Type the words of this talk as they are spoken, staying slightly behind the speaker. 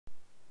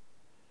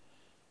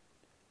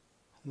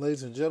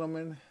Ladies and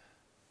gentlemen,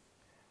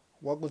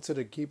 welcome to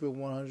the Keep It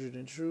 100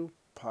 and True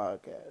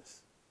podcast.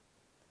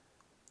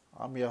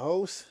 I'm your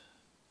host,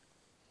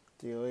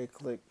 DOA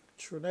Click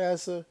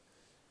Trunassa,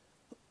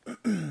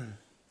 and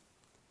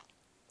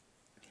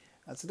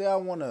today I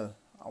wanna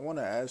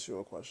ask you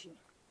a question.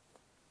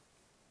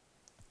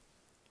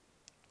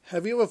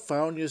 Have you ever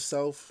found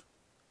yourself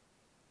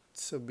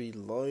to be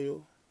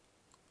loyal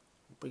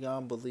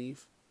beyond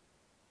belief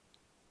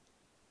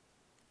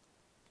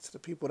to the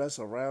people that's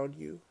around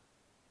you,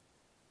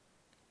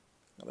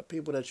 or the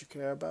people that you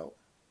care about?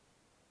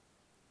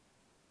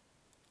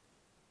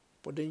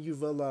 But then you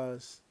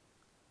realize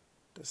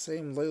the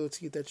same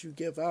loyalty that you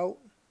give out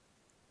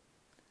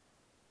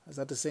is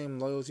not the same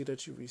loyalty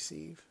that you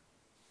receive.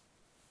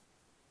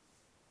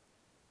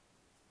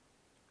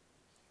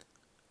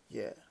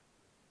 Yeah.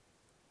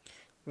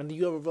 When do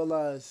you ever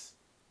realize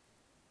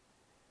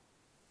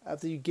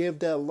after you give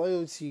that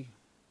loyalty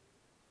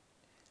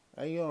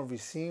and you don't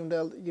receive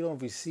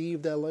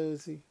that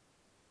loyalty,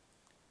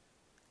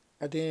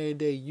 at the end of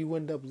the day you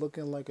end up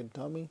looking like a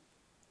dummy?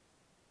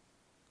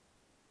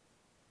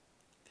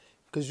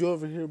 Because you're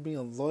over here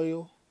being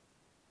loyal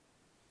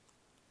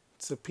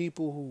to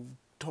people who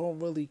don't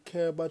really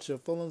care about your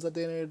feelings at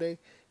the end of the day.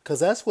 Because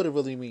that's what it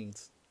really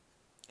means.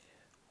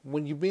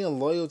 When you're being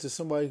loyal to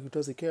somebody who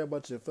doesn't care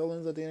about your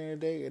feelings at the end of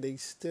the day, and they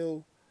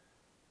still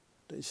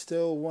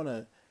want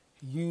to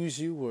use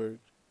you or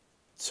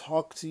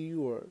talk to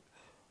you,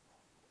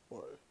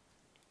 or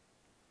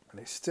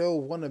they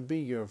still want to be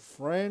your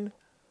friend,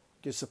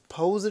 your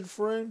supposed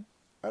friend,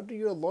 after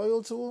you're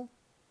loyal to them,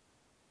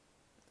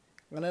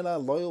 and they're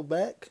not loyal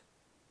back,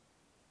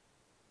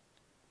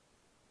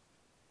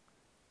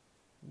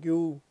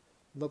 you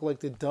look like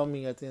the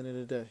dummy at the end of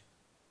the day.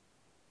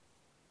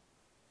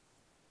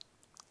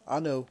 I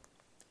know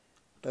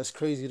that's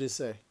crazy to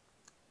say,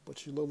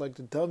 but you look like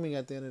the dummy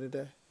at the end of the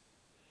day.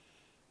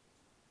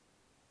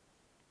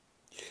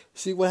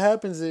 See, what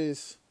happens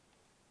is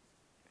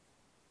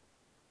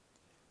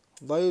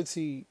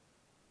loyalty,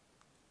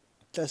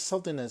 that's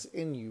something that's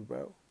in you,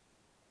 bro.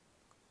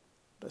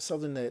 That's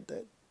something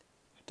that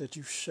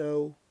you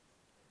show.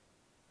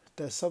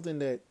 That's something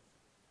that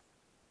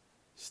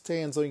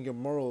stands on your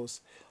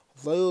morals.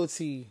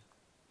 Loyalty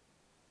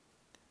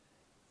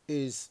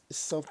is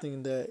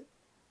something that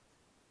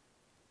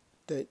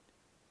you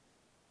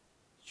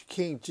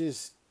can't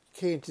just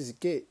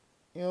get.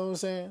 You know what I'm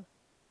saying?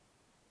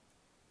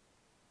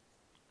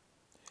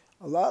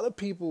 A lot of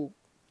people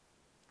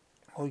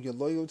who you're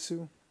loyal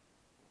to,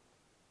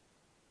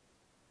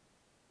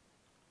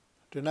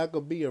 they're not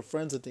gonna be your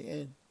friends at the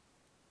end.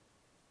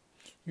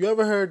 You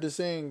ever heard the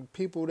saying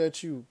people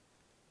that you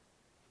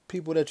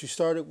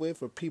started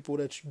with or people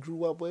that you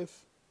grew up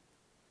with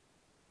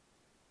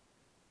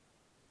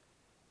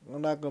are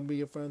not gonna be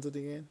your friends at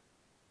the end?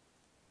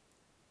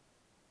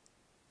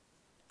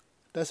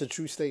 That's a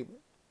true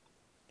statement.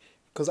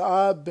 Cause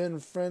I've been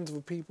friends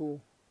with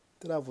people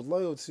that I was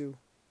loyal to,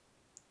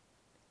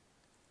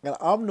 and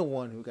I'm the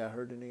one who got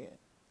hurt in the end.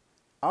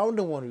 I'm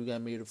the one who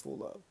got made a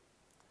fool of.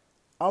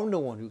 I'm the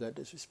one who got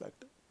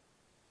disrespected.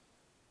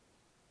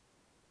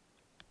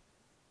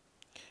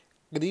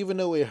 And even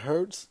though it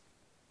hurts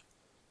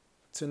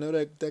to know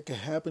that can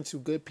happen to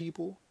good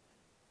people,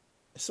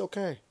 it's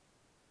okay.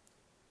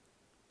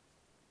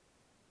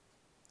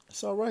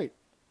 It's all right.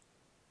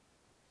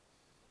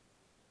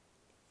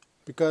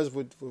 Because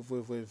with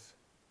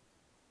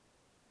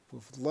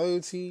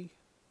loyalty,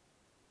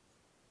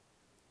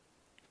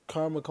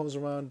 karma comes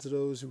around to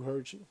those who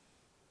hurt you.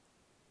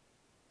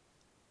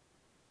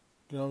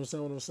 You know what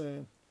I'm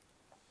saying?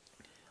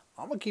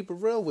 I'm gonna keep it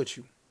real with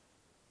you.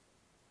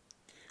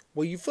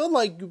 When you feel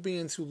like you're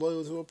being too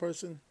loyal to a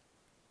person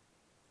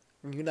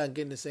and you're not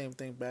getting the same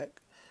thing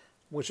back,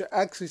 what you're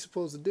actually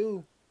supposed to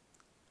do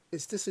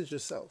is distance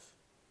yourself.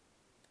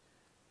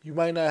 You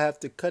might not have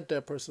to cut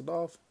that person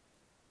off,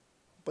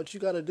 but you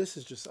gotta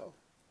distance yourself.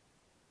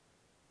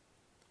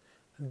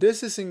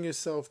 Distancing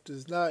yourself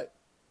does not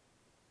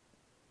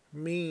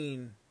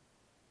mean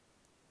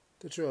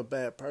that you're a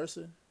bad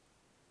person.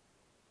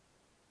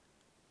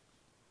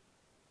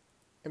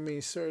 It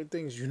means certain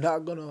things you're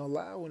not gonna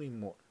allow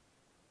anymore.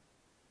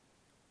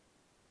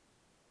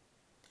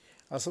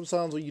 And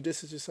sometimes when you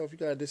distance yourself, you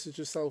gotta distance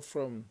yourself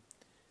from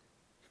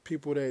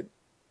people that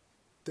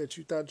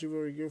you thought you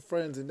were your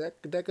friends, and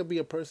that could be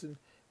a person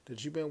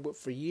that you've been with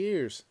for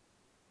years.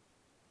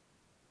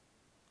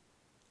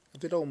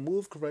 If they don't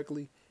move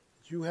correctly,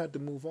 you have to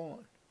move on.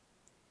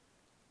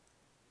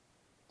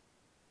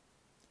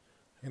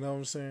 You know what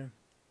I'm saying?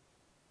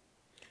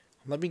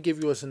 Let me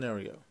give you a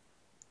scenario.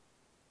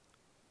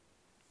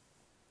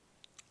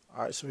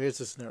 Alright, so here's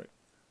the scenario.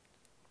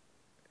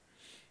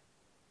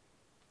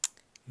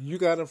 You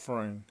got a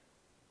friend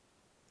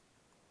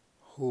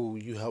who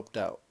you helped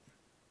out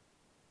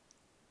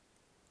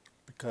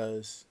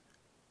because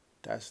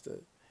that's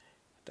the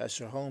that's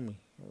your homie. You know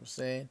what I'm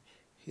saying?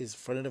 He's a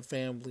friend of the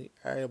family.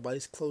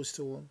 Everybody's close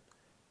to him.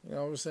 You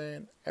know what I'm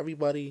saying?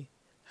 Everybody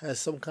has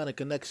some kind of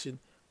connection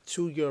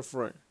to your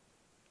friend.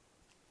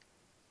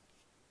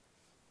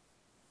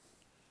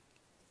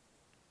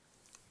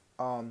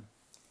 Um,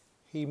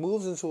 he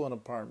moves into an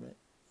apartment.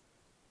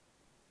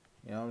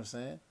 You know what I'm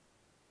saying?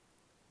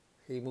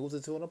 He moves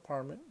into an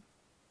apartment.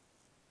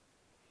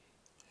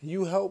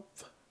 You help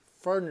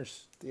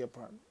furnish the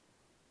apartment.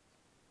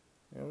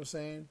 You know what I'm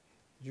saying?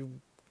 You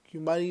you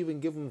might even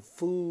give him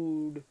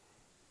food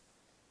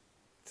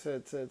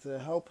to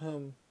help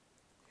him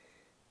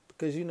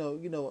because you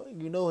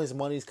know his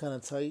money's kind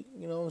of tight.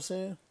 You know what I'm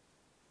saying?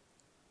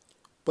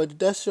 But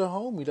that's your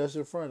homie. That's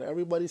your friend.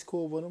 Everybody's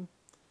cool with him.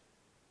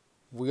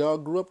 We all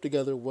grew up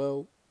together.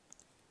 Well,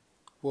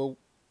 well.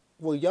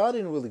 Y'all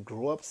didn't really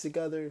grow up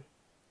together,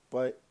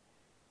 but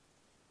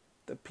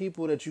the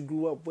people that you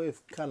grew up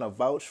with kind of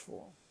vouch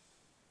for him.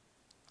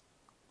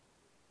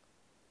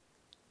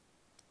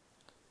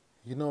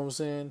 You know what I'm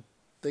saying?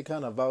 They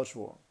kind of vouch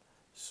for him.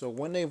 So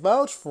when they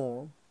vouch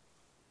for him,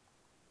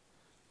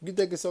 you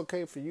think it's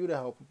okay for you to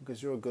help him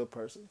because you're a good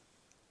person.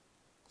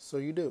 So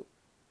you do.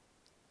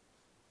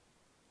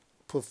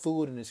 Put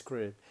food in his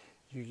crib.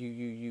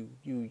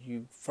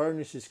 You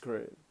furnish his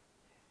crib.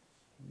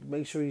 You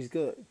make sure he's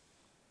good.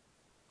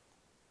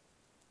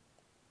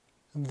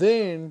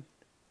 Then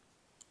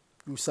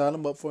you sign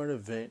him up for an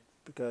event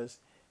because,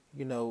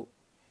 you know,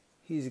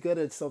 he's good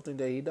at something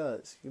that he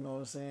does. You know what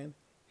I'm saying?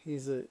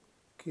 He's a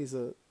he's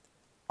a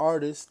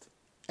artist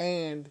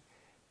and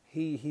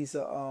he's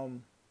a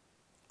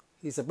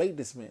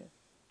maintenance man.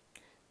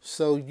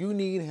 So you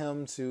need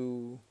him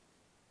to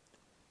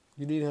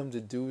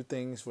do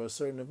things for a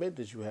certain event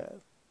that you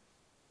have.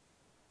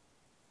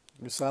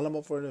 You sign him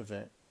up for an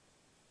event.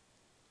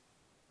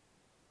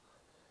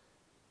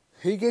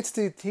 He gets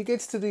to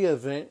the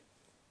event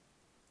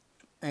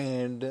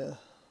and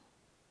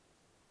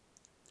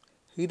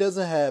he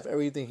doesn't have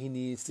everything he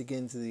needs to get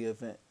into the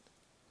event.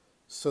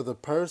 So the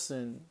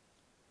person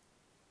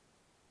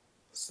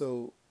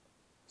so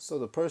so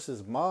the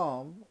person's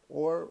mom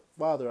or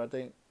father, I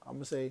think I'm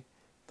gonna say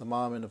the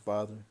mom and the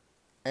father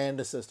and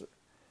the sister.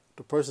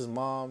 The person's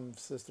mom,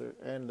 sister,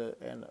 and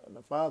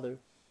the father,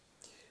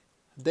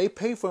 they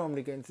pay for him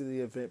to get into the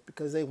event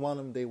because they want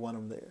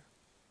him there.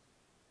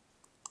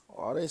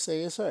 All they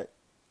say is, hey,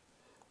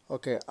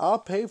 okay, I'll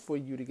pay for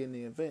you to get in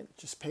the event.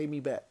 Just pay me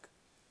back.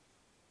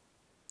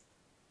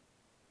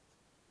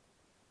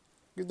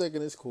 You're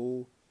thinking it's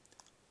cool.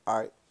 All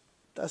right,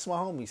 that's my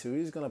homie, so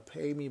he's gonna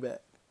pay me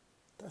back.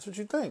 That's what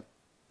you think.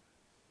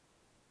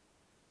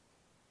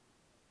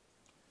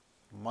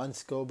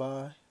 Months go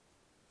by,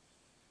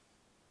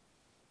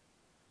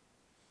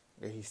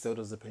 and he still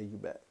doesn't pay you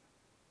back.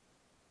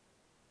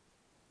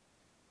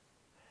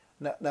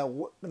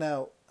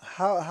 Now,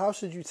 how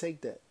should you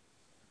take that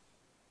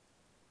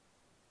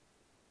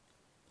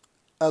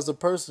as a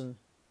person?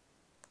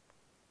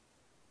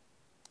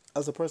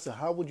 As a person,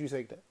 how would you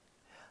take that?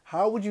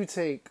 How would you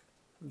take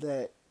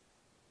that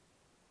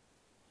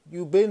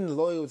you've been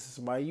loyal to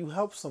somebody, you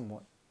help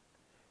someone,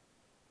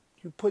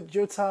 you put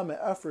your time and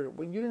effort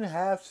when you didn't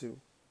have to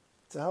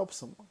help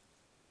someone.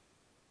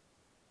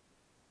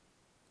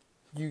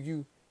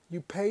 You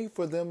pay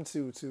for them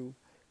to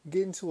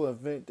get into an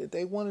event that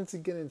they wanted to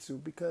get into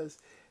because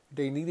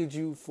they needed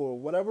you for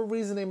whatever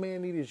reason they may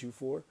have needed you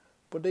for,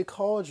 but they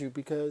called you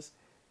because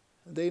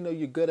they know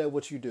you're good at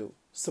what you do.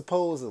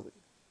 Supposedly.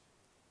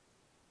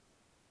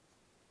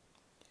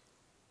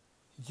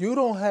 You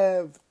don't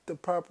have the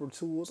proper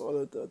tools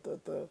or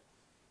the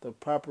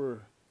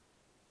proper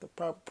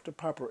the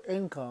proper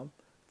income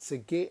to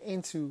get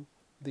into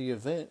the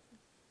event.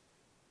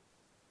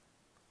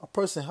 A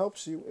person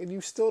helps you and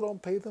you still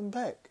don't pay them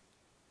back.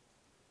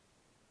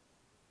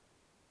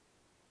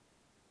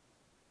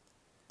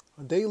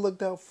 They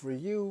looked out for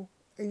you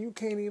and you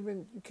can't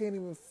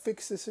even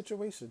fix the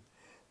situation.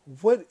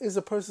 What is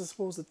a person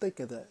supposed to think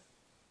of that?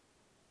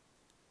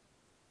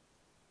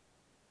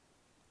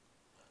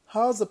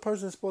 How is a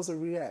person supposed to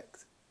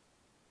react?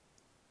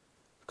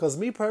 Because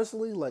me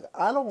personally, like,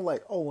 I don't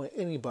like owing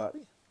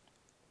anybody.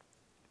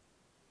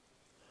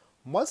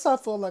 Once I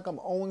feel like I'm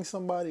owing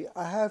somebody,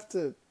 I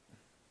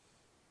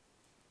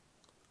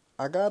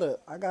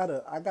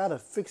gotta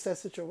fix that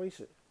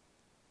situation.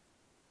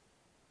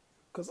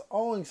 Because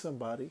owing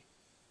somebody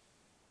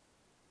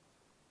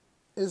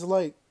is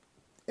like,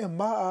 in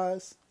my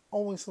eyes,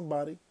 owing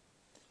somebody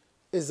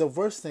is the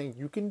worst thing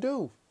you can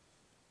do.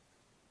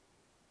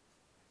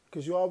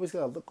 Because you always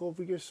gotta look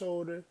over your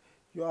shoulder.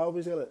 You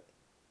always gotta,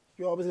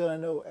 you always gotta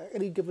know at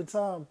any given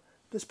time,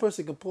 this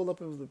person can pull up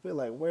and be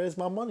like, "Where is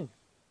my money?"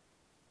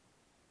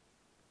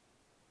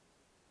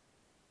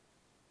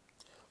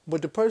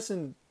 But the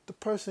person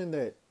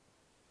that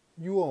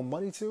you owe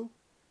money to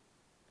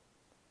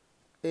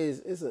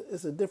is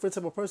a different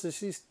type of person.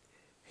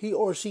 He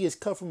or she is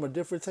cut from a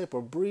different type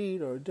of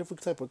breed or a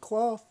different type of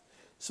cloth,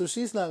 so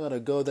she's not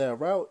gonna go that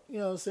route. You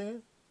know what I'm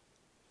saying?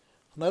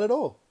 Not at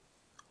all.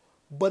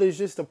 But it's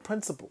just a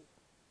principle.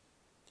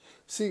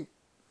 See,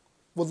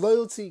 with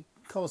loyalty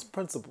comes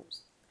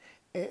principles,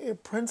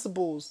 and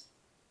principles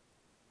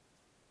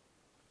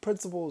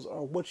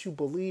are what you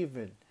believe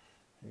in,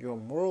 your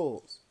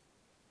morals.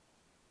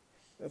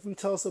 If you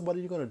tell somebody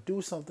you're gonna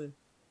do something,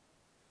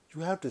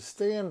 you have to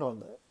stand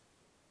on that.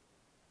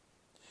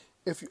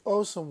 If you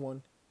owe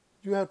someone,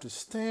 you have to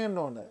stand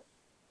on that.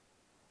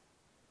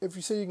 If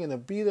you say you're gonna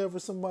be there for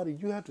somebody,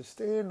 you have to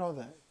stand on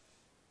that.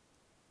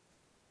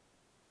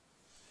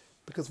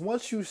 Because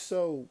once you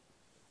show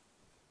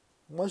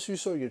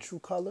your true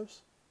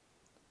colors,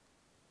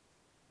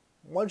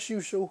 once you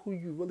show who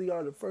you really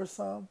are the first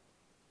time,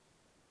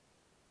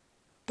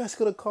 that's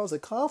gonna cause a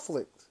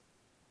conflict.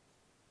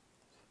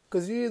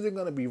 Because you're either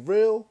gonna be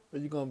real or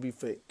you're gonna be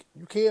fake.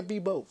 You can't be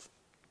both.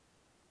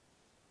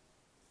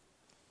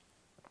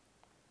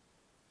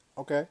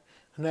 Okay?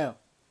 Now,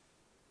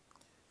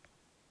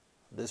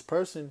 this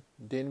person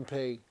didn't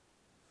pay,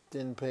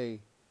 didn't pay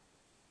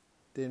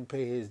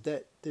his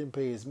debt, didn't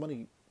pay his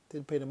money,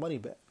 didn't pay the money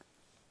back.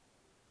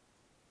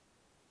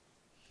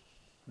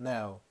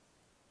 Now,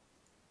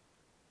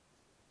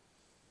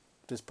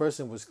 this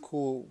person was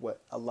cool with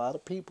a lot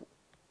of people,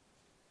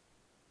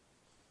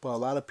 but a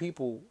lot of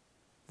people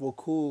were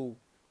cool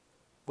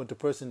with the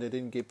person that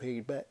didn't get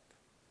paid back.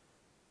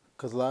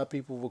 Because a lot of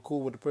people were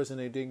cool with the person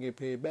that didn't get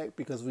paid back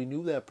because we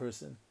knew that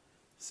person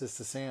since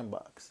the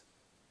sandbox.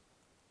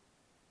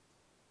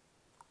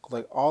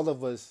 Like all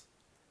of us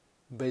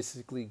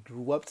basically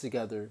grew up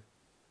together.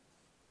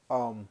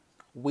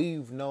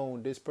 We've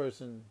known this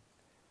person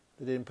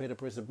that didn't pay the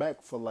person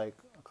back for like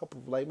a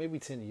couple, like maybe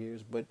 10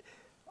 years. But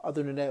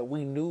other than that,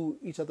 we knew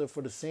each other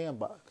for the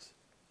sandbox.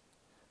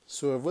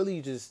 So it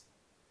really just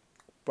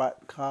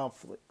brought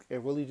conflict.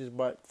 It really just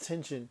brought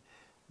tension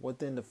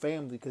within the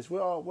family because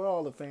we're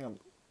all a family.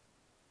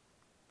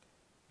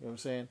 You know what I'm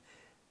saying?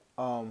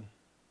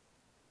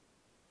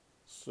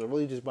 So it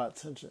really just brought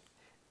tension,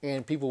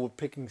 and people were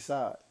picking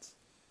sides.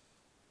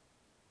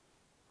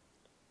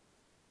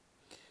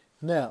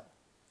 Now,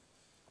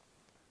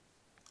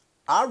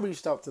 I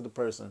reached out to the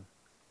person,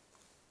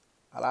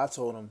 and I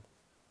told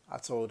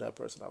that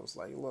person, I was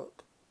like,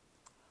 look,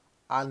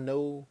 I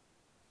know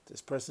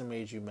this person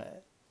made you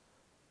mad,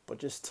 but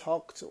just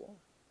talk to him.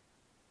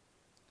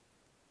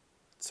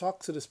 Talk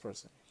to this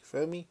person. You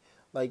feel me?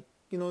 Like,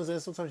 you know what I'm saying?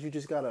 Sometimes you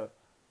just gotta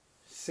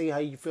say how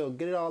you feel.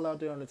 Get it all out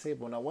there on the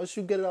table. Now, once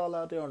you get it all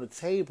out there on the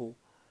table,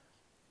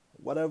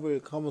 whatever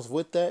comes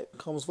with that,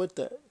 comes with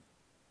that.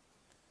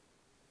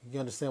 You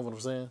understand what I'm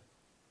saying?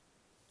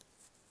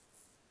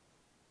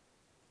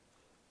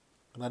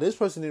 Now, this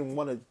person didn't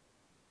want to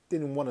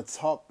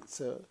talk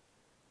to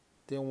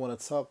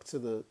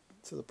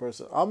the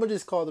person. I'm gonna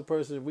just call the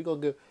person. We're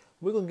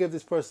gonna give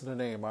this person a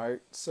name. All right.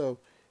 So,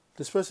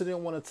 this person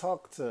didn't want to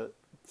talk to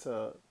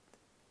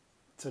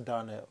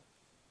Donnell.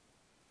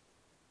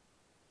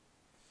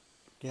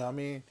 You know what I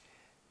mean?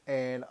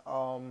 And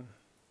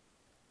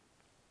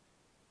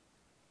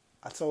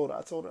I told her,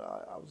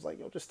 I was like,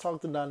 yo, just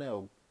talk to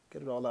Donnell,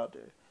 get it all out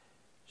there.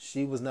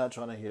 She was not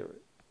trying to hear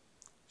it.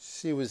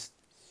 She was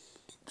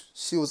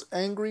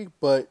angry,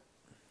 but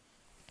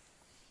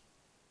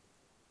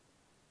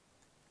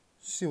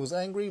she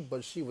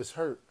was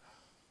hurt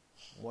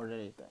more than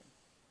anything.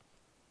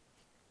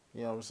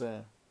 You know what I'm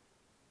saying?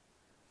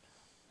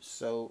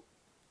 So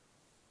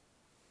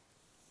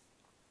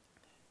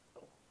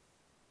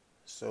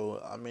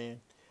I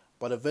mean,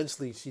 but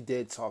eventually she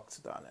did talk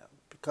to Donnell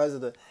because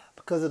of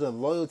the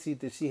loyalty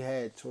that she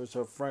had towards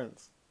her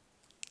friends,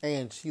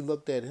 and she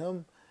looked at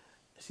him.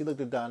 She looked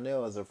at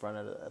Donnell as a friend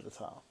at the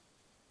time.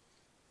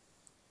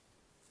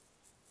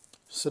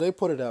 So they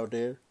put it out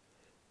there.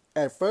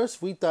 At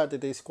first, we thought that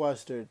they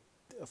squashed their.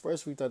 At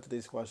first, we thought that they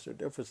squashed their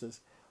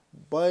differences,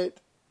 but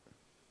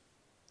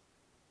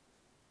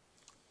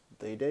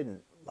they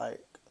didn't.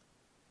 Like,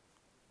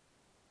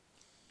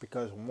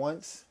 because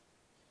once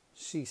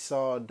she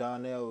saw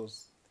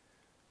Donnell's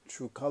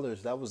true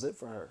colors, that was it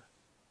for her.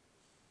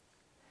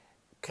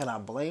 Can I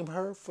blame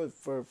her for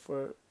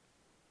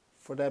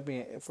that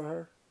being it for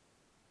her?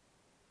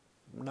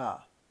 Nah,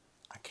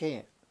 I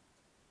can't.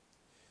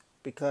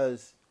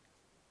 Because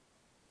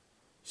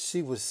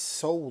she was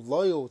so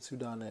loyal to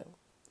Donnell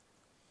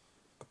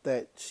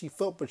that she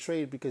felt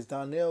betrayed because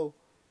Donnell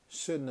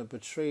shouldn't have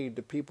betrayed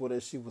the people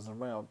that she was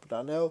around. But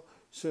Donnell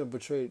shouldn't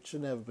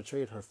have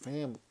betrayed her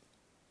family.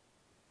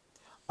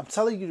 I'm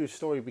telling you this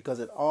story because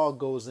it all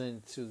goes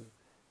into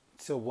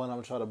what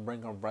I'm trying to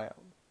bring around,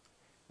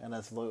 and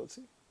that's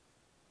loyalty.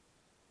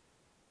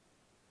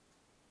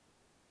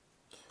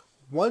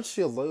 Once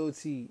your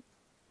loyalty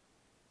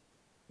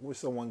with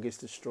someone gets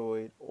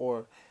destroyed,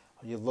 or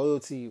your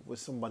loyalty with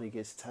somebody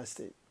gets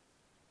tested,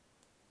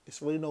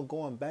 it's really no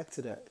going back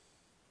to that.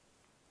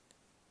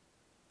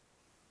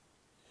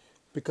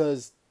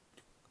 Because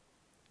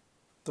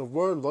the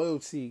word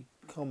loyalty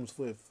comes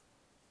with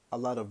a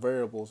lot of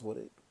variables with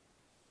it.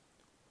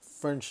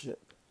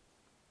 Friendship,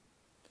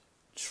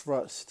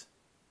 trust,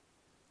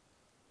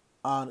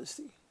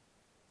 honesty,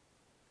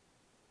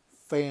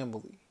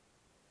 family,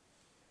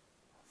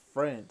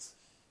 friends.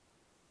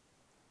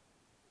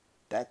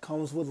 That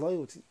comes with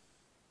loyalty.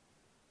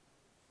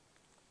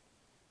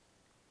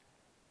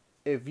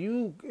 If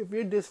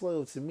you're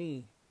disloyal to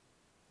me,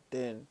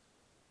 then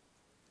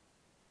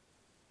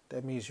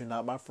that means you're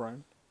not my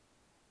friend.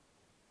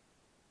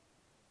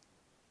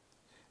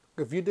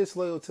 If you're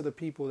disloyal to the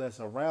people that's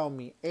around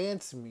me and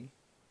to me,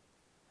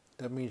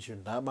 that means you're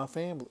not my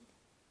family.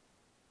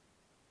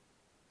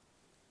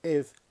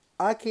 If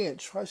I can't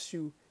trust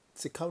you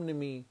to come to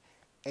me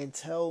and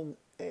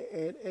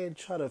and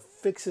try to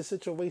fix a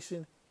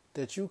situation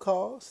that you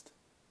caused,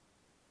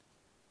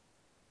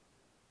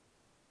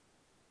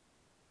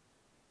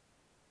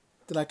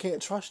 then I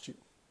can't trust you.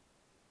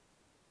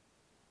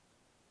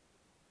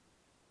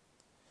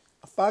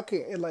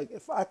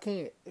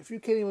 If you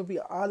can't even be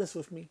honest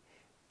with me,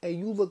 and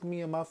you look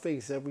me in my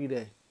face every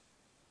day,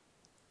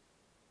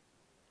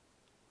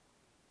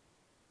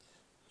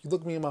 you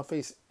look me in my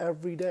face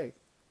every day.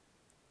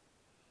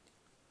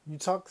 You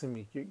talk to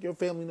me. Your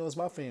family knows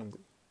my family,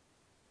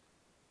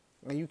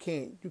 and you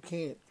can't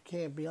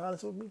be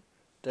honest with me.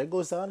 There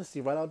goes the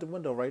honesty right out the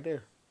window, right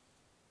there.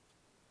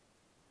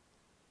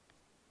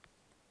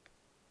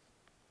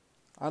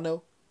 I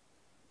know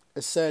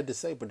it's sad to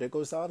say, but there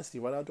goes the honesty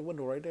right out the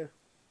window, right there.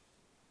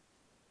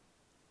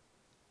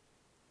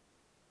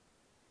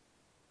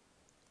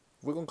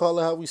 We're gonna call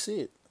it how we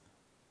see it.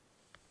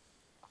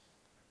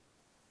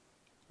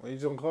 We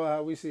just gonna call it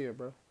how we see it,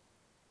 bro.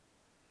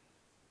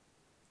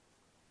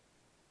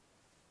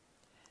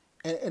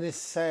 And it's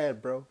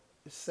sad, bro.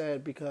 It's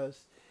sad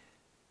because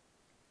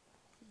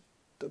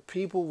the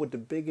people with the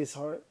biggest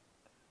heart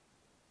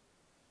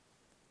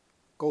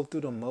go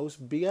through the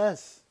most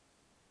BS.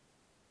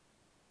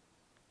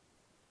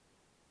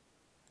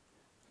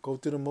 Go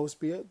through the most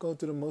BS. Go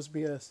through the most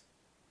BS.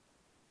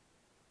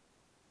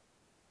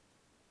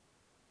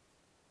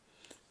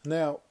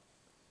 Now,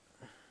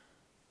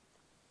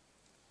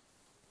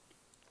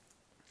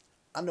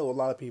 I know a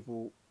lot of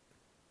people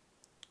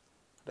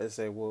that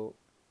say, well,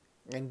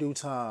 in due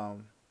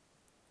time,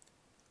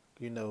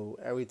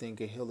 everything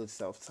can heal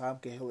itself. Time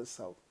can heal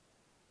itself,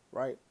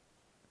 right?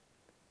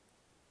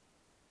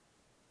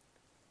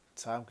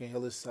 Time can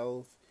heal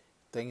itself.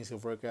 Things can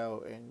work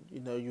out, and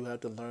you have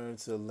to learn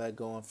to let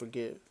go and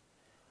forgive.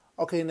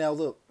 Okay, now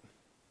look,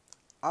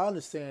 I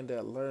understand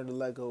that learn to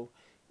let go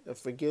and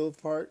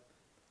forgive part,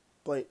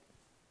 but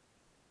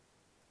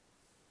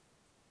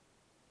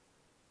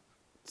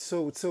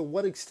so to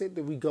what extent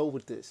do we go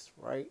with this,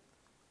 right?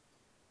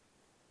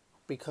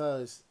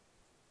 Because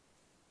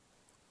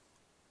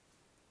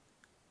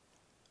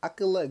I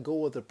can let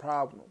go of the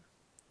problem,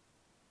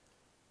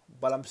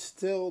 but I'm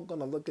still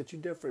gonna look at you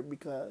different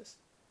because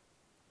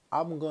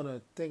I'm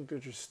gonna think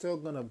that you're still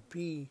gonna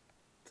be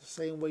the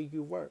same way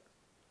you were.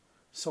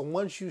 So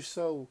once you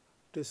show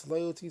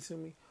disloyalty to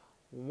me,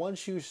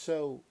 once you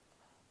show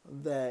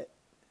that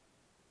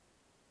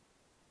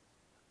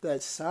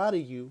side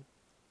of you,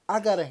 I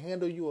gotta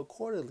handle you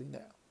accordingly now.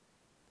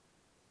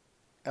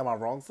 Am I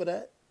wrong for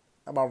that?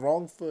 Am I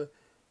wrong for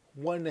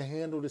wanting to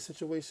handle the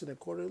situation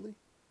accordingly?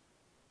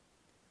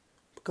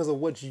 Because of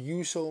what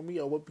you showed me,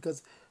 or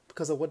because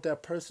of what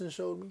that person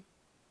showed me?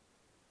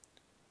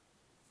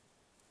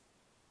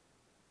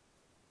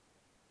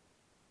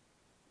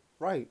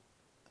 Right.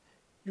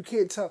 You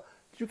can't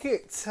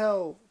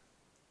tell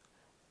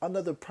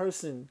another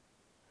person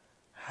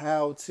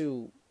how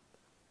to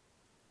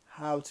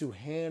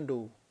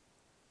handle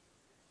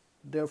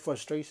their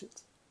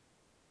frustrations.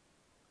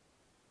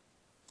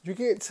 You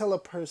can't tell a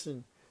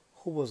person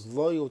who was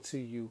loyal to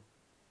you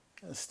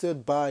and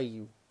stood by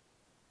you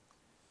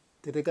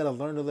that they gotta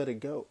learn to let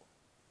it go.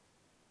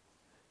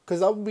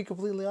 Because I'm gonna be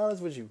completely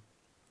honest with you.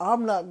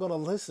 I'm not gonna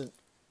listen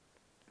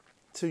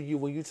to you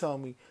when you tell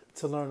me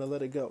to learn to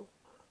let it go.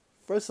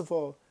 First of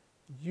all,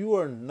 you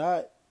are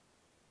not,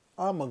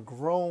 I'm a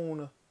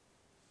grown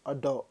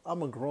adult.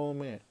 I'm a grown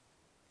man.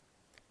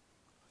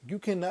 You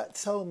cannot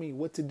tell me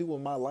what to do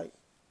with my life.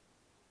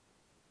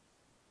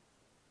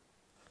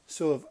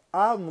 So if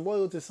I'm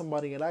loyal to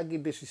somebody and I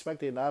get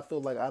disrespected and I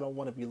feel like I don't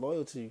want to be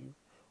loyal to you,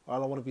 or I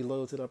don't want to be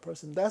loyal to that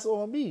person, that's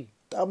on me.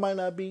 That might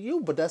not be you,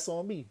 but that's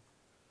on me.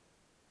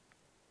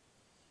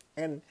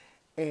 And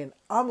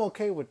I'm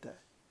okay with that.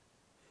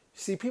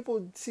 See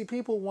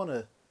people want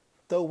to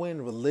throw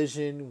in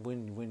religion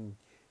when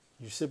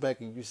you sit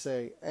back and you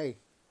say, "Hey,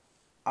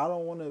 I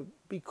don't want to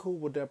be cool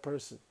with that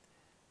person,"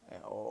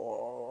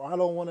 or "I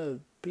don't want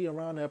to be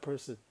around that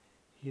person."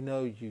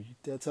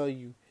 They'll tell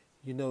you,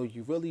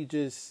 you really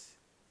just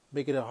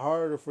making it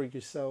harder for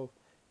yourself.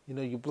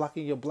 You're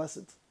blocking your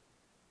blessings.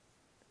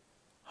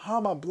 How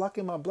am I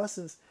blocking my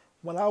blessings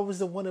when I was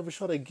the one that was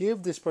trying to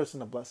give this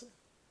person a blessing?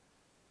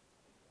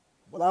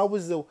 When I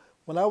was the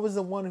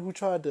one who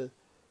tried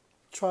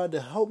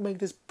to help make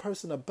this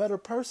person a better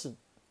person.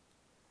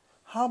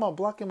 How am I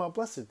blocking my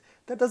blessing?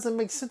 That doesn't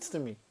make sense to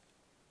me.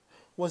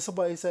 When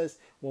somebody says,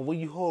 well, when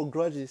you hold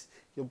grudges,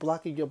 you're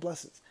blocking your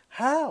blessings.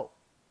 How?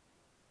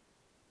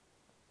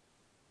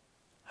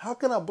 How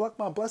can I block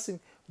my blessing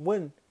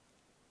when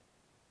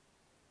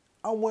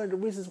I'm one of the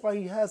reasons why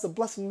he has a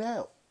blessing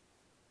now?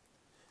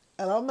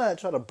 And I'm not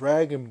trying to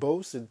brag and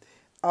boast, and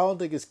I don't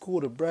think it's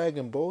cool to brag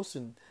and boast,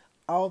 and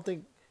I don't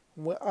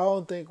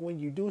think when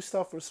you do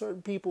stuff for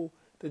certain people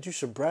that you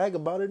should brag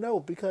about it.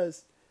 No,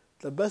 because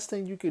the best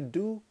thing you can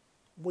do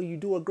when you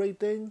do a great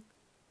thing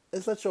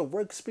is let your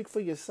work speak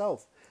for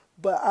yourself.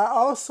 But I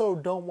also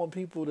don't want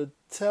people to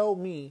tell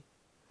me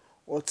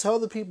or tell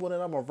the people that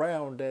I'm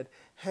around that,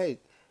 hey,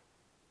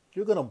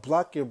 you're gonna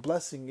block your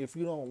blessing if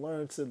you don't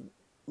learn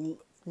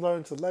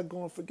to let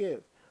go and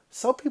forgive.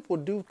 Some people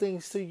do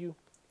things to you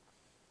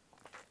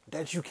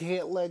that you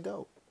can't let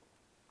go,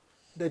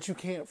 that you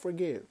can't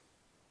forgive.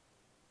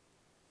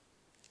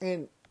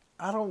 And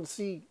I don't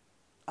see,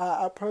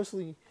 I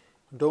personally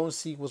don't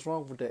see what's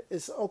wrong with that.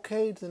 It's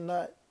okay to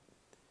not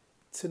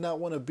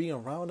want to be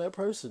around that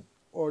person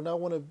or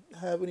not want to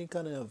have any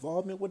kind of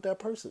involvement with that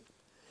person.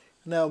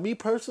 Now, me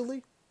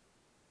personally,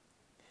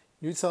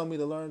 you tell me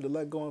to learn to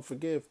let go and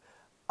forgive,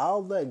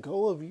 I'll let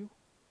go of you.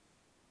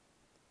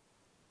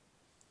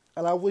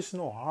 And I wish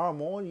no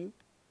harm on you.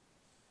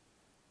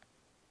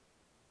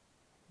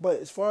 But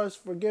as far as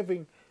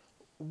forgiving,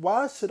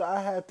 why should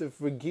I have to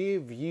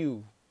forgive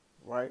you,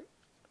 right?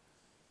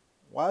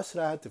 Why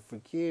should I have to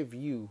forgive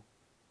you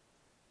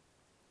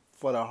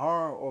for the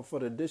harm or for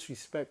the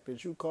disrespect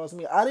that you caused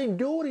me? I didn't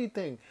do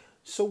anything.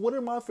 So what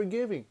am I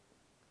forgiving?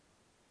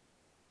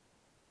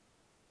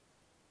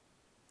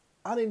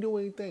 I didn't do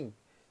anything.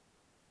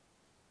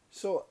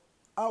 So,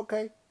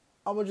 okay,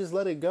 I'm going to just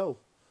let it go.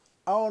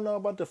 I don't know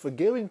about the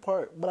forgiving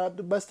part, but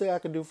the best thing I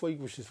can do for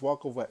you is just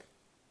walk away.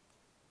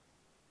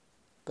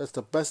 That's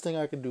the best thing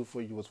I can do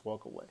for you is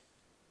walk away.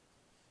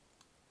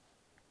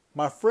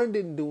 My friend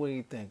didn't do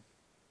anything.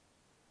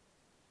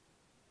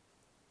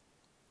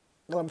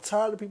 And I'm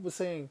tired of people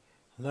saying,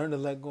 learn to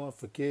let go and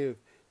forgive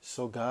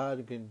so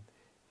God can,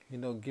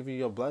 give you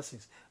your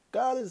blessings.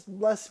 God has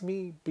blessed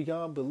me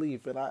beyond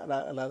belief. And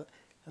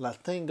I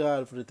thank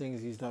God for the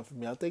things He's done for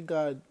me. I thank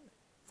God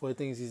for the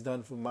things He's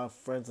done for my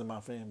friends and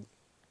my family.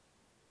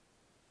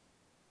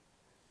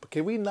 But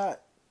can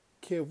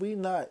we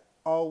not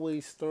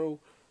always throw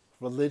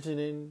religion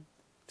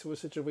into a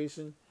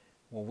situation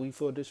when we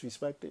feel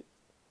disrespected?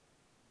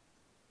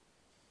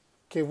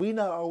 Can we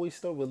not always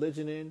throw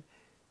religion in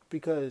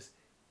because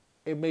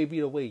it may be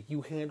the way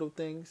you handle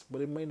things,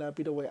 but it may not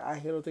be the way I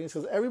handle things?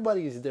 Because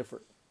everybody is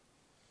different.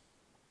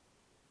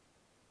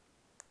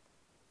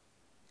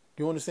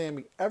 You understand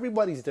me?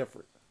 Everybody's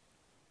different.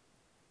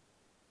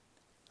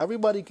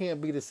 Everybody can't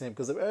be the same.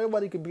 Because if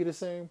everybody could be the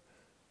same,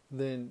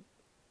 then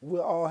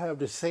we'll all have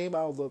the same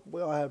outlook.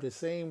 We'll all have the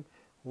same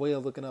way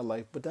of looking at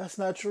life. But that's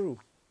not true.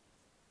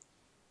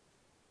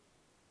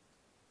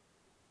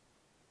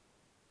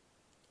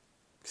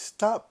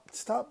 Stop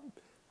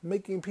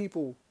making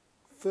people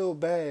feel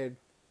bad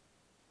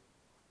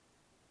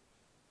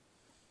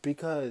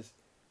because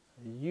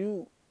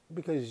you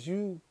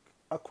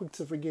are quick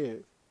to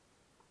forgive.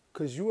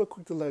 Because you are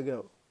quick to let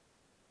go.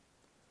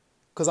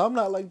 Because I'm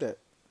not like that.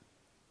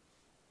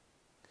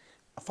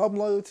 If I'm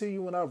loyal to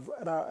you and I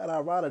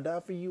ride or die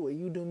for you and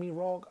you do me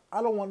wrong,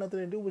 I don't want nothing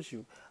to do with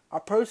you. I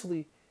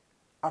personally,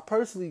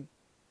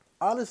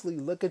 honestly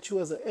look at you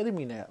as an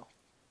enemy now.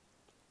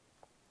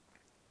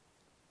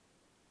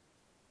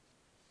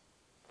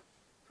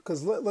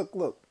 Because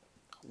look.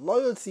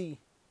 Loyalty,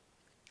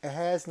 it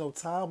has no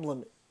time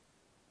limit.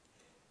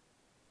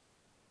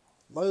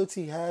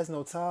 Loyalty has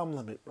no time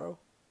limit, bro.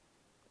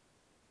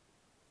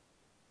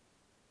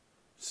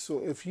 So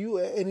if you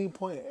at any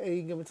point, at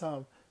any given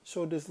time,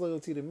 show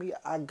disloyalty to me,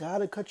 I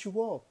gotta cut you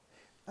off.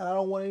 And I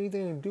don't want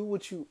anything to do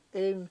with you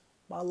in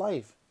my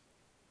life.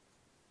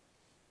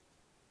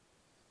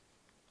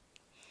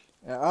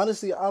 And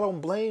honestly, I don't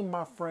blame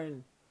my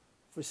friend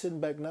for sitting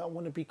back not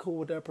wanting to be cool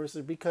with that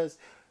person because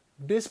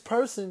this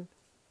person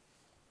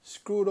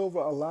screwed over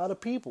a lot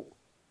of people.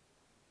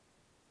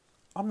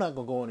 I'm not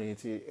going to go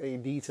into any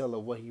detail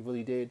of what he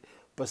really did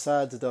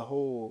besides the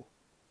whole,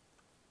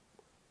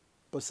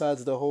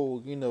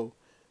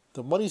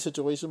 the money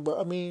situation. But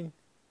I mean,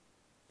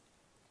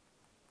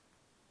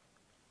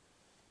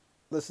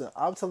 listen,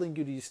 I'm telling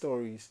you these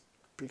stories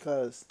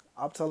because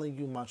I'm telling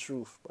you my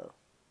truth, bro.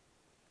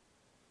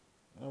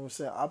 You know what I'm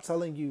saying? I'm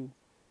telling you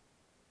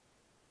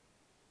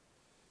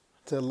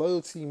that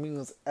loyalty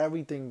means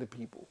everything to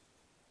people.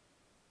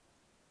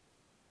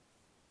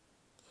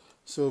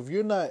 So if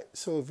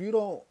you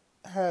don't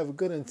have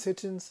good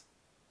intentions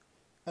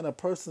in a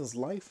person's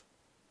life,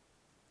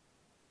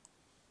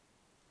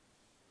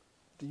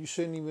 then you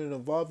shouldn't even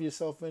involve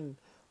yourself in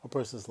a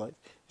person's life.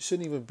 You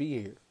shouldn't even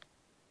be here.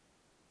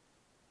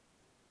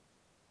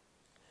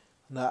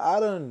 Now, I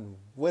done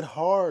went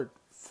hard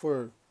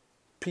for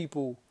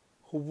people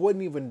who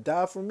wouldn't even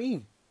die for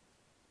me.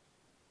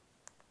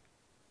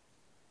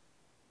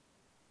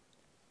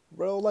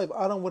 Real life,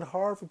 I done went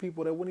hard for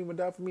people that wouldn't even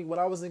die for me. When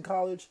I was in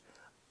college,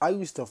 I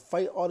used to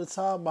fight all the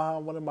time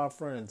behind one of my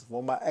friends.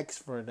 Well, my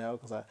ex-friend now,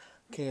 because I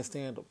can't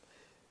stand him.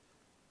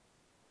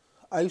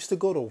 I used to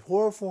go to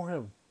war for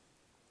him.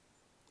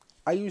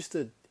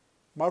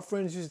 My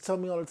friends used to tell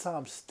me all the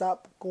time,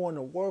 stop going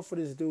to war for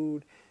this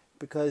dude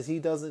because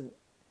he's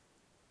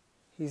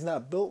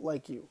not built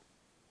like you.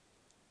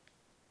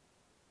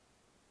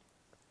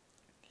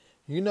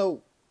 You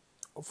know,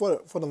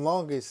 for the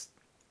longest,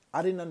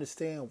 I didn't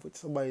understand what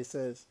somebody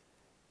says.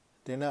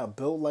 They're not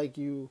built like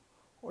you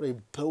or they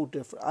built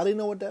different. I didn't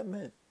know what that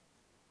meant.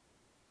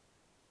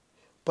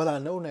 But I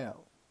know now.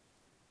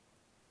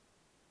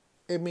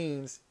 It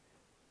means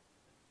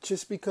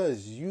just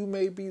because you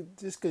may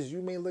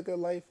look at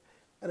life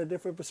at a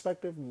different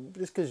perspective,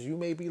 just because you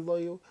may be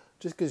loyal,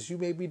 just because you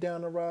may be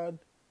down the ride,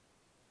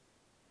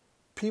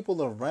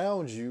 people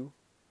around you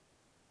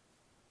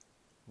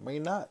may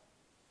not.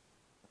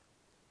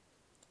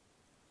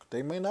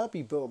 They may not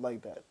be built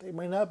like that. They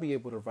may not be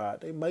able to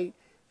ride.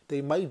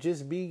 They might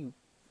just be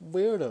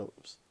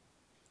weirdos.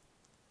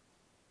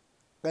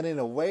 And in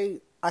a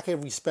way, I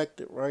can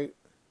respect it, right?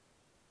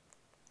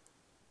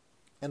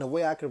 In a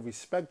way, I can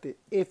respect it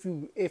if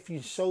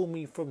you show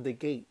me from the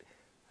gate,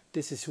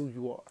 this is who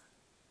you are.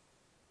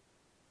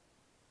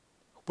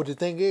 But the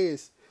thing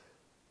is,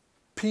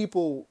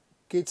 people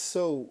get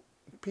so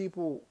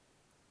people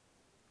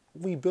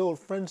we build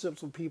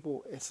friendships with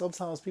people, and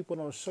sometimes people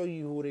don't show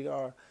you who they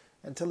are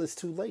until it's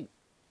too late.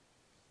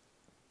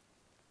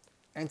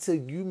 Until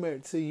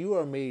you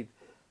are made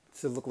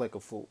to look like a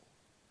fool.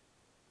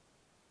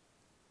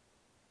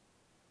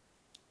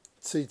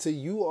 Till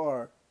you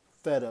are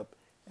fed up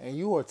and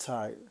you are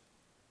tired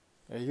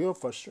and you're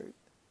frustrated.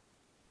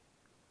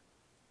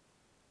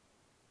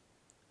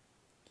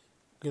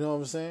 You know what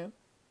I'm saying?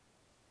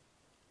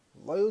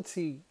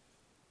 Loyalty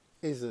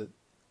is a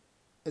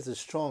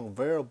strong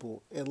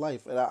variable in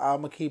life, and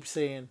I'm gonna keep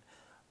saying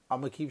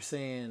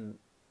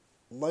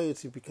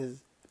loyalty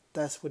because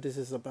that's what this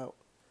is about.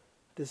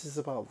 This is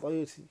about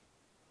loyalty.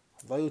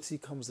 Loyalty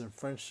comes in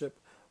friendship.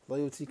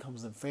 Loyalty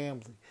comes in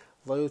family.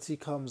 Loyalty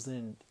comes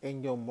in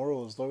your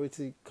morals.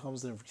 Loyalty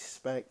comes in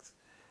respect.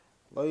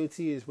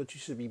 Loyalty is what you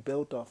should be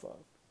built off of.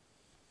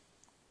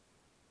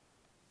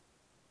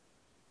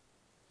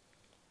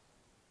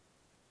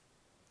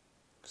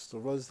 It's the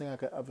realest thing I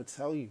could ever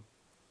tell you.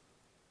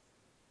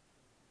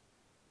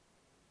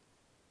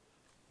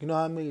 You know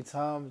how many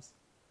times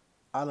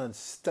I done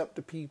stepped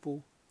to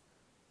people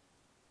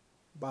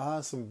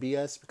behind some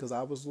BS because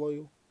I was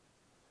loyal,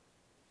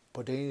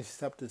 but they didn't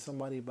step to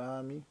somebody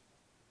behind me?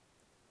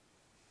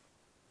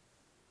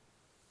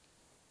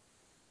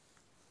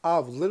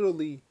 I've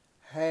literally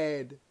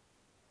had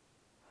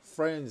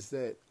friends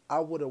that I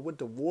would have went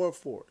to war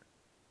for.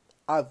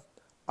 I've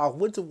I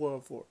went to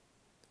war for,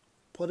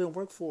 put in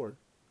work for it.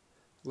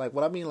 Like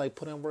what I mean, like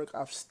put in work.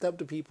 I've stepped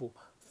to people,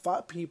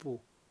 fought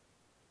people,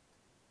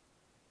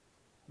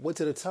 went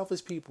to the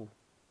toughest people,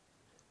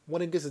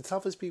 went against the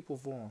toughest people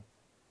for them,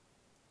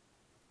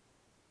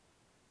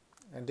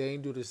 and they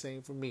ain't do the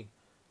same for me.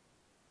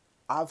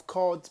 I've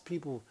called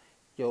people,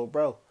 yo,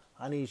 bro,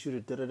 I need you to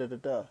da da da da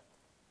da.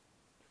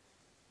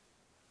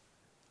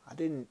 I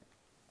didn't.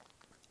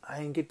 I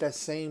didn't get that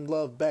same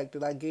love back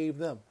that I gave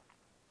them.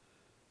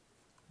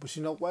 But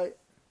you know what?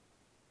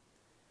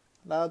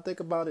 Now I think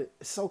about it,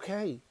 it's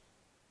okay.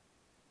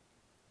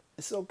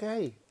 It's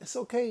okay. It's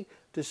okay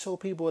to show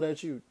people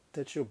that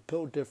you're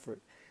built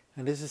different,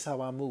 and this is how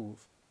I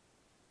move.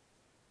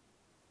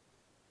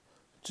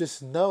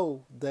 Just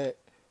know that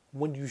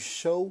when you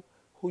show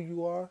who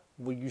you are,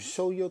 when you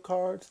show your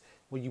cards,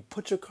 when you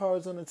put your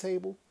cards on the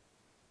table,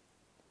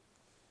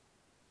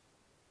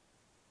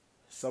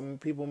 some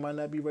people might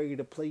not be ready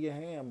to play your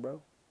hand,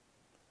 bro.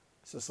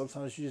 So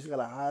sometimes you just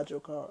gotta hide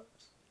your cards.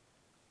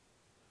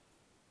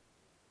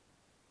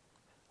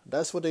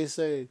 That's what they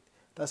say.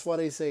 That's why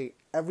they say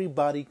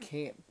everybody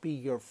can't be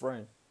your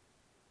friend.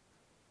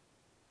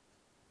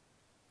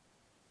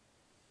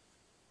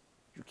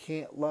 You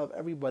can't love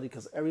everybody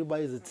because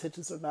everybody's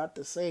intentions are not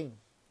the same.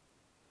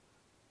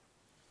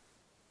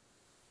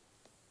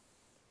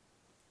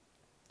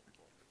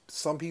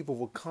 Some people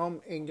will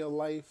come in your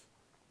life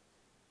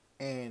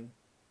and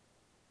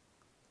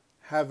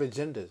have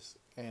agendas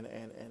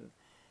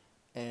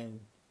and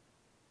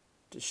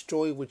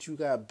destroy what you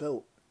got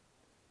built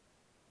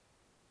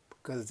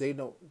because they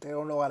don't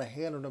know how to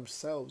handle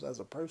themselves as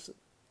a person.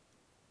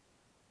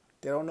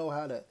 They don't know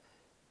how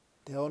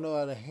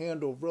to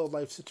handle real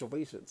life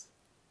situations.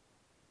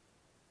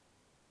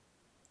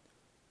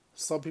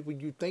 Some people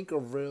you think are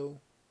real,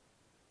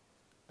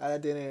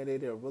 at the end of the day,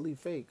 they're really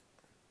fake.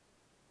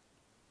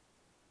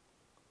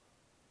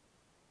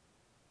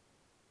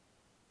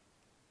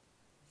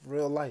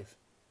 Real life.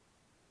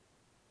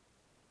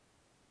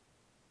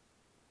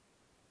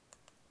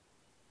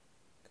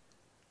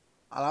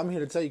 And I'm here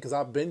to tell you because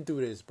I've been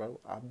through this, bro.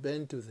 I've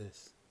been through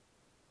this.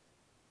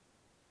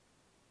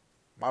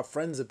 My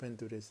friends have been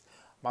through this.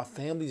 My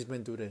family's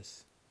been through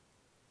this.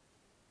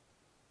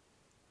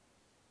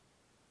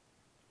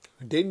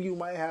 Then you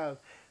might have,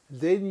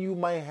 then you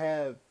might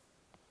have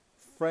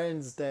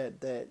friends that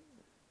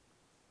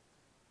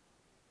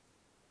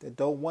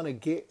don't want to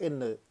get in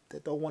the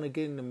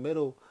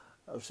middle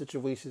of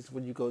situations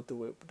when you go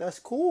through it. But that's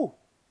cool.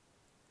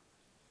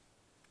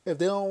 If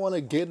they don't want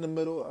to get in the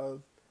middle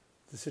of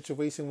the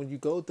situation when you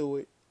go through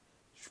it,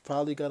 you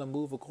probably gotta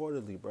move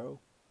accordingly, bro.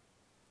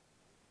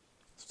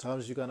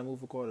 Sometimes you gotta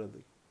move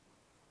accordingly.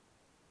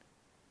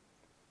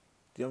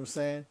 You know what I'm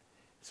saying?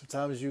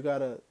 Sometimes you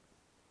gotta,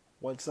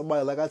 when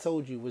somebody, like I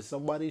told you, when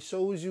somebody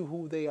shows you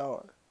who they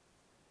are,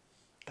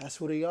 that's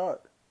who they are.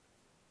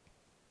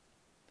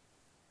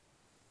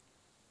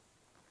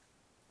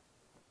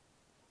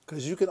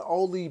 Because you can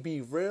only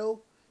be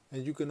real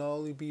and you can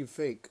only be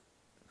fake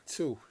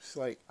too. It's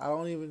like I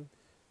don't even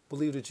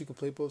believe that you can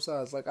play both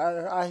sides. Like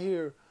I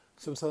hear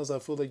sometimes I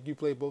feel like you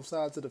play both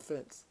sides of the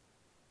fence.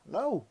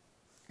 No,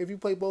 if you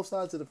play both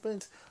sides of the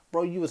fence,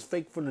 bro, you was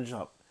fake from the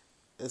jump.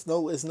 It's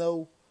no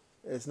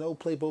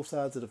play both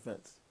sides of the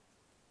fence.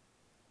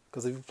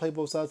 Because if you play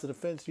both sides of the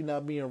fence, you're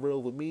not being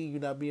real with me.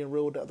 You're not being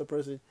real with the other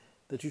person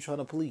that you're trying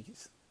to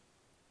please.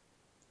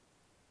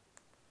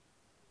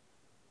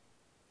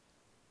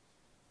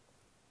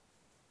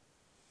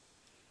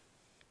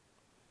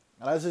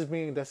 And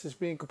that's just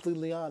being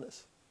completely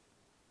honest.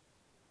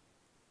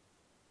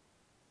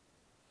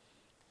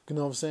 You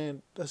know what I'm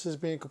saying? That's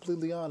just being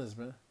completely honest,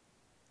 man.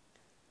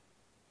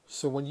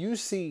 So when you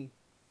see,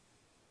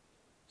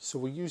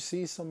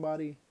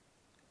 somebody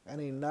and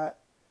they not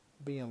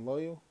being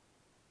loyal,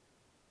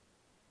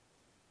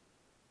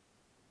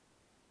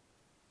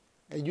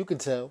 and you can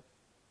tell,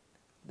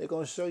 they're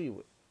gonna show you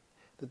it.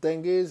 The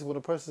thing is, when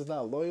a person's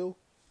not loyal,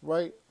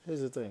 right?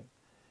 Here's the thing: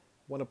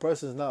 when a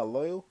person's not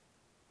loyal,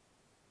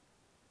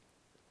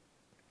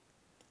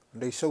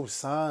 they show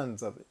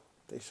signs of it.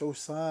 They show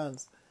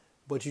signs,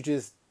 but you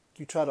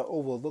try to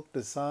overlook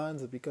the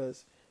signs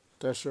because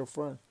that's your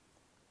friend.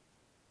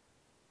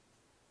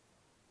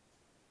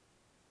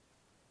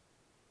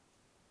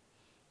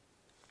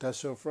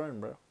 That's your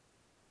friend, bro.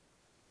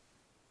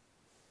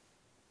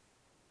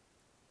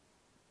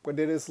 But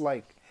then it's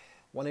like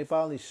when they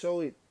finally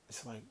show it,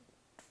 it's like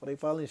when they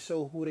finally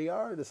show who they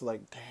are, it's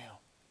like, damn,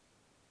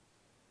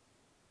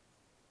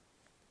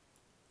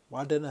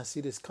 why didn't I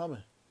see this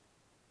coming?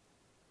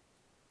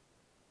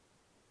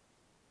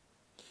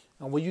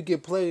 And when you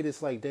get played,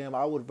 it's like, damn,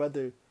 I would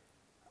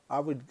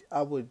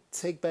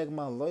take back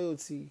my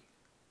loyalty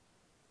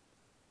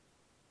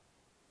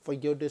for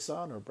your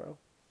dishonor, bro.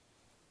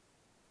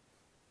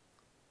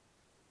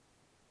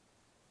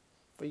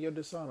 For your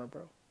dishonor,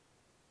 bro.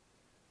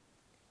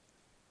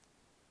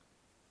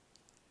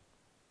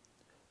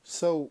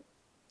 So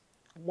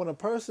when a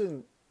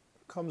person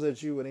comes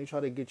at you and they try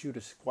to get you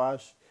to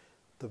squash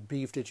the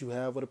beef that you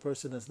have with a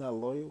person that's not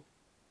loyal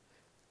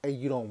and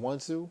you don't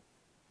want to,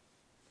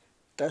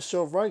 that's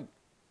your right.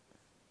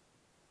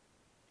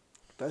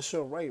 That's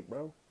your right,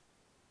 bro.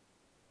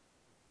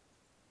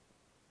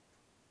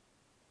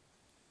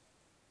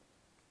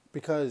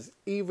 Because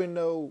even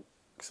though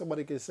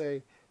somebody could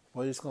say,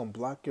 well, it's gonna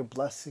block your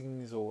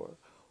blessings or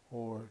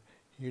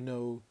you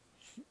know,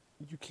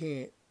 you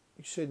can't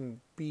you shouldn't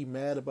be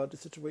mad about the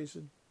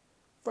situation.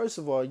 First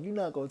of all, you're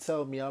not gonna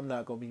tell me I'm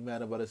not gonna be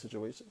mad about a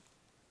situation.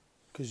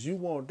 Cause you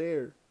weren't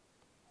there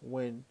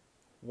when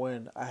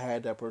I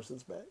had that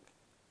person's back.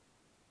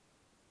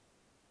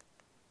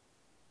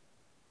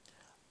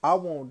 I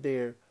won't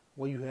there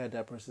when you had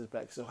that person's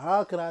back. So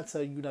how can I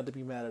tell you not to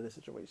be mad at a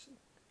situation?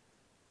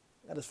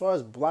 And as far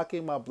as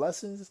blocking my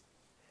blessings,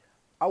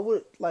 I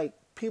would like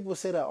people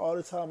say that all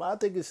the time. I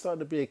think it's starting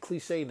to be a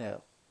cliche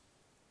now.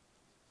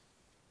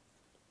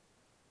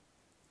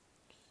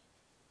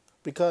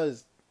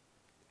 Because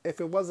if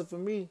it wasn't for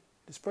me,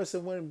 this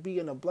person wouldn't be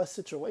in a blessed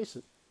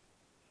situation.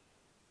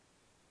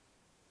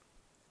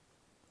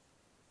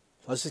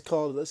 Let's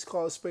call a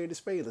spade.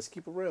 Let's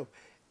keep it real.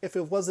 If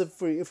it wasn't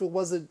for me, if it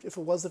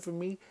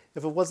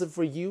wasn't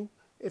for you,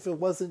 if it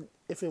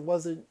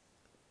wasn't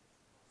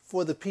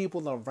for the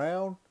people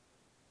around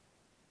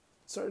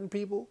certain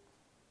people,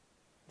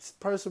 this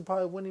person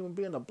probably wouldn't even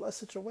be in a blessed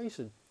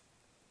situation.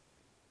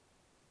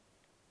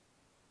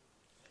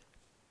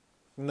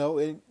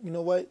 And you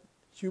know what?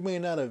 You may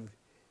not have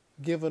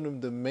given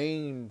them the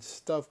main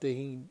stuff that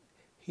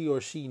he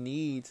or she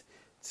needs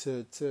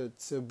to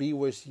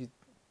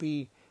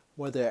be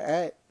where they're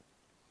at,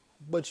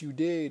 but you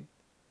did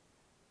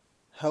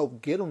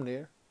help get them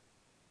there.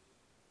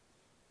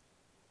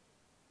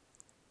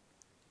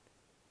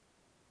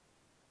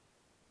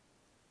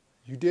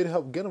 You did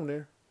help get them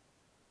there.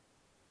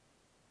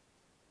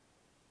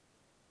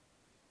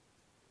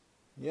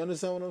 You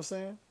understand what I'm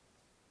saying?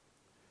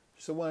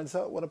 So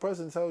when a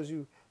person tells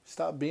you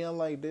stop being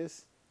like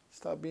this,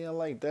 stop being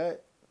like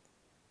that,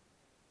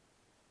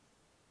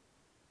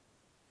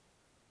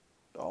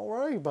 don't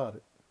worry about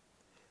it.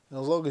 And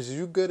as long as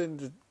you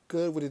good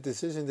with the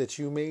decision that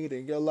you made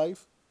in your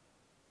life,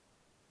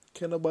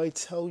 can nobody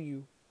tell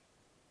you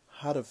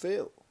how to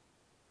feel.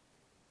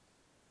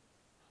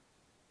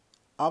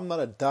 I'm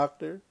not a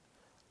doctor.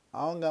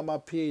 I don't got my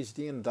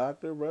PhD in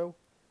doctor, bro.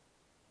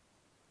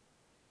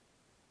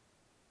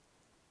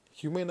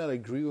 You may not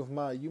agree with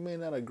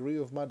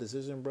my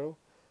decision, bro,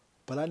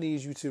 but I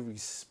need you to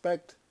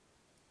respect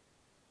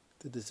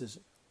the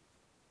decision.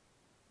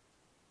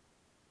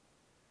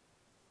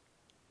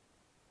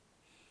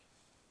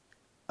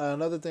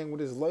 Another thing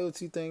with this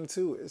loyalty thing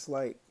too, it's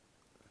like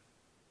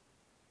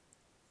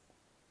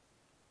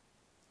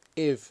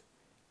if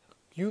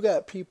you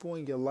got people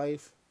in your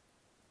life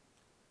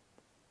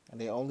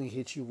and they only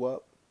hit you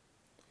up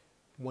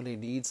when they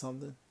need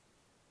something,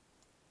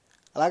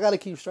 and I gotta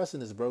keep stressing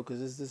this, bro,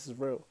 because this is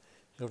real.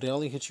 If they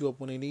only hit you up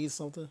when they need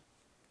something,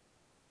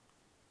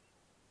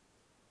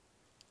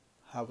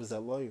 how is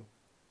that loyal?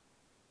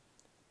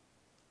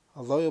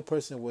 A loyal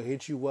person will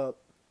hit you up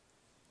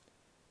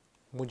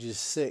when you're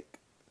sick,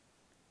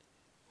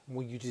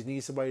 when you just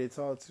need somebody to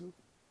talk to,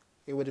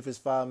 even if it's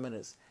 5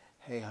 minutes.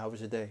 Hey, how was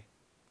your day?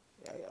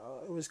 Yeah,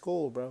 it was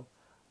cool, bro.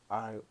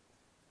 All right,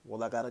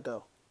 well, I gotta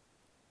go.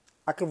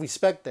 I can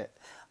respect that.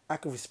 I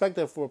can respect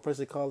that for a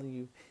person calling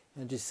you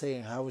and just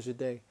saying, how was your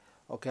day?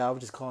 Okay, I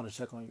was just calling to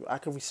check on you. I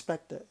can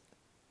respect that.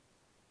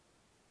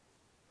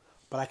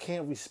 But I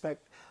can't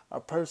respect a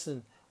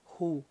person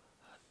who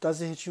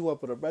doesn't hit you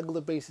up on a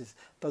regular basis,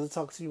 doesn't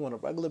talk to you on a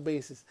regular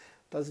basis,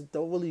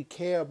 don't really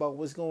care about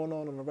what's going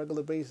on a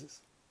regular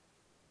basis.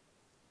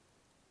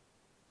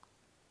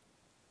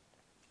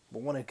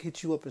 But want to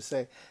hit you up and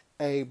say,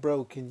 "Hey,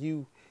 bro, can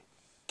you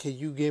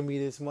give me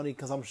this money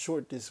because I'm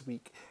short this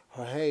week?"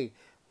 Or, "Hey,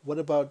 what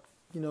about,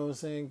 you know what I'm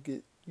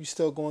saying? You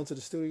still going to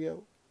the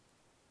studio?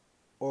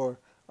 Or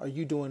are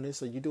you doing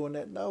this? Are you doing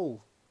that?"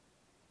 No,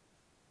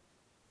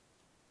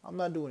 I'm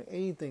not doing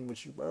anything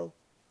with you, bro.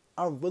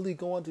 I'm really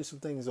going through some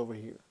things over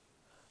here.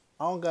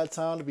 I don't got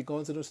time to be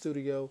going to the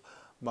studio.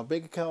 My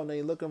bank account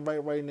ain't looking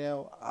right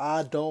now.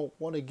 I don't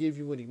want to give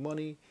you any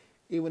money.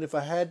 Even if I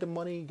had the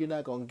money, you're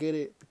not going to get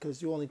it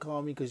because you only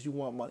call me because you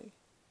want money.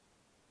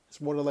 It's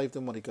more to life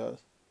than money, cuz.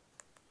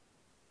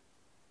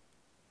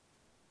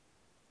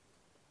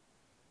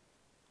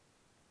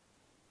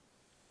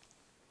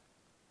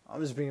 I'm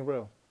just being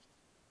real.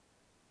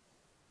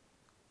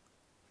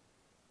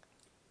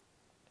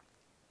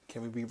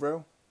 Can we be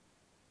real?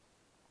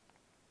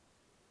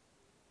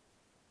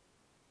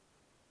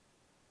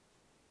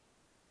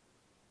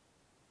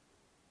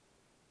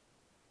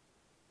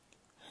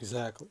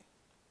 Exactly.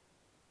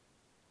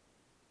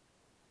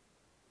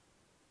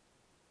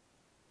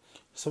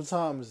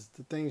 Sometimes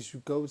the things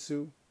you go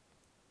through,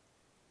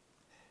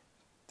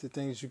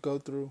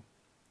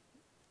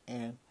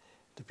 and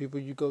the people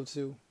you go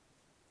to,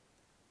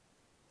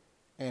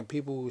 and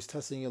people who's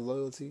testing your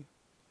loyalty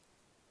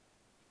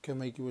can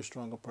make you a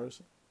stronger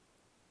person.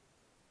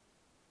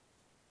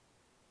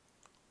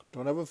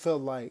 Don't ever feel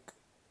like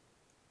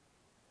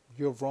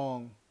you're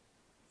wrong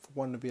for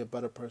wanting to be a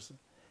better person.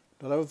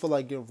 Don't ever feel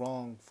like you're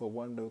wrong for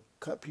wanting to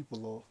cut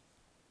people off,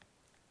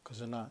 because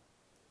you're not.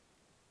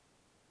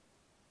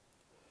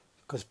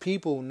 Because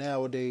people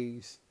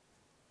nowadays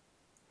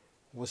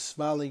will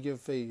smile in your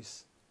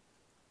face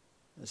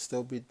and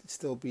still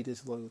be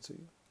disloyal to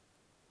you.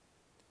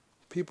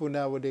 People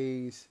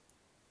nowadays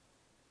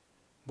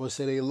will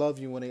say they love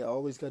you when they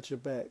always got your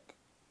back.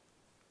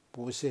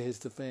 But when shit hits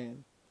the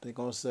fan, they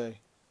gonna say,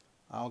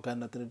 I don't got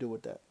nothing to do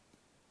with that.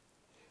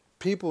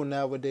 People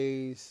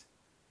nowadays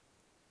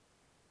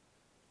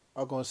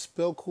are gonna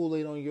spill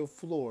Kool-Aid on your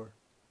floor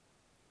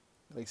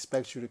and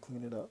expect you to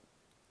clean it up.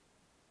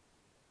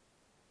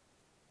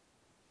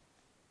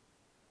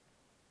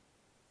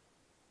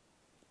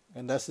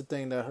 And that's the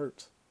thing that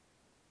hurts.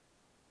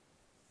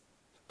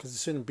 Because it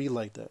shouldn't be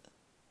like that.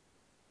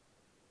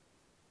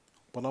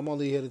 But I'm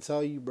only here to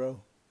tell you, bro,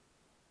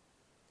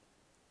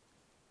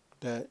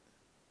 that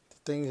the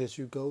things that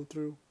you go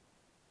through,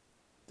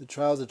 the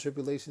trials and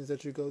tribulations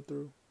that you go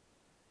through,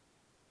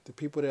 the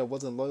people that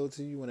wasn't loyal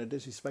to you and that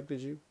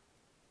disrespected you,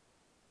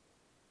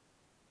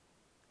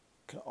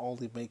 can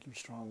only make you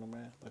stronger,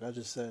 man. Like I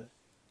just said.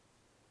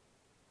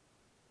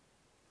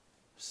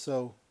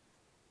 So,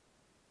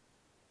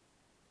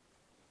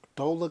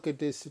 don't look at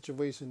this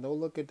situation, don't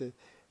look at the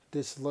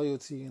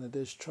disloyalty and the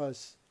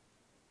distrust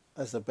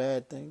as a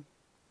bad thing.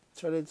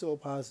 Turn it into a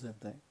positive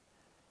thing.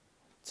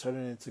 Turn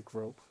it into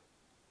growth.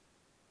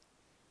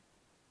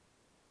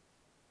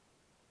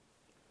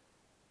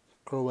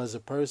 Grow as a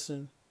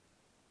person.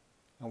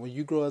 And when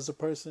you grow as a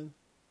person,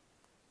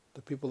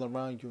 the people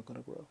around you are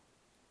going to grow.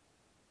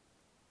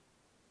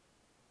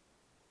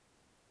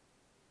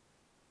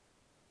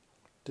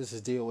 This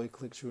is DOA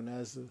Click True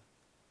NASA.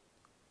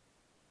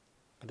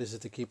 And this is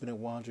the Keeping It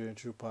 100 and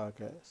True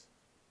podcast.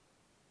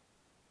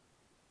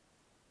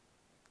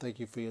 Thank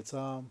you for your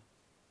time.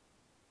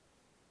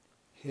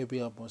 Hit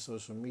me up on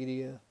social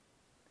media.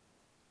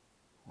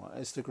 On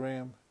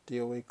Instagram,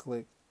 DOA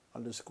Click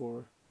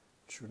 _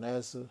 True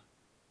NASA.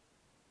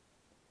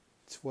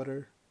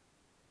 Twitter,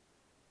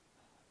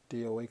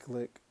 DOA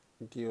Click,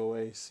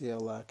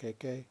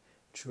 DOACLIKK,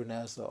 True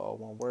NASA, all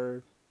one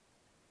word.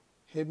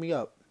 Hit me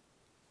up.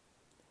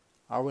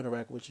 I'll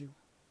interact with you.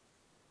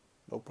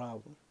 No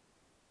problem.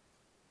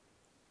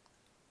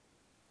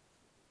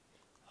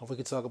 And we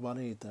can talk about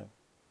anything.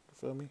 You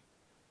feel me?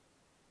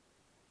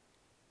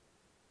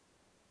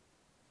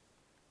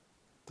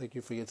 Thank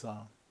you for your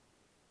time.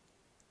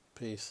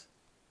 Peace.